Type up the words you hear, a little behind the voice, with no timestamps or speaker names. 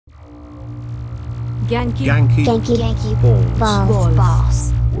Ganky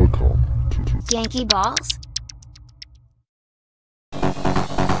Balls. Welcome to Ganky Balls.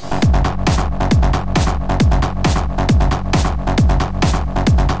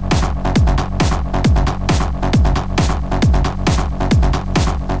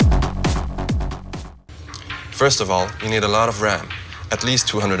 First of all, you need a lot of RAM, at least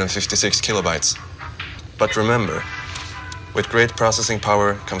 256 kilobytes. But remember, with great processing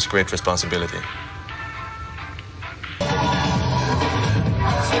power comes great responsibility.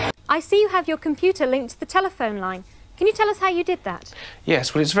 I see you have your computer linked to the telephone line. Can you tell us how you did that?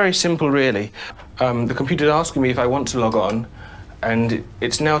 Yes, well, it's very simple, really. The computer's asking me if I want to log on, and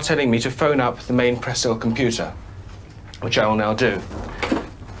it's now telling me to phone up the main Prestel computer, which I will now do.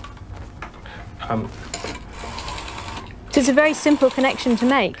 So it's a very simple connection to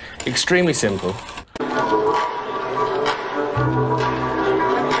make. Extremely simple.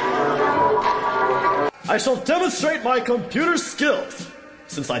 I shall demonstrate my computer skills.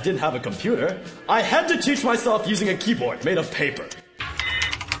 Since I didn't have a computer, I had to teach myself using a keyboard made of paper.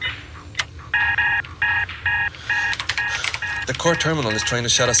 The core terminal is trying to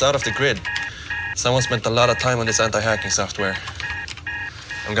shut us out of the grid. Someone spent a lot of time on this anti-hacking software.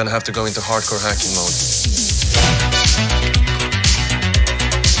 I'm gonna have to go into hardcore hacking mode.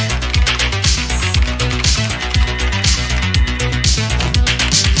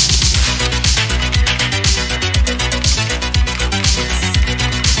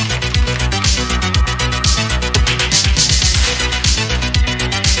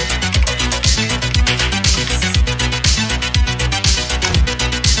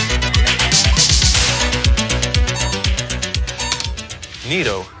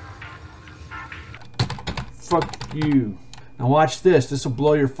 Neato. Fuck you. Now watch this. This will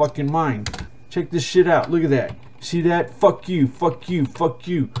blow your fucking mind. Check this shit out. Look at that. See that? Fuck you. Fuck you. Fuck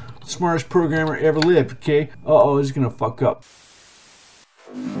you. Smartest programmer ever lived, okay? Uh-oh, this is gonna fuck up.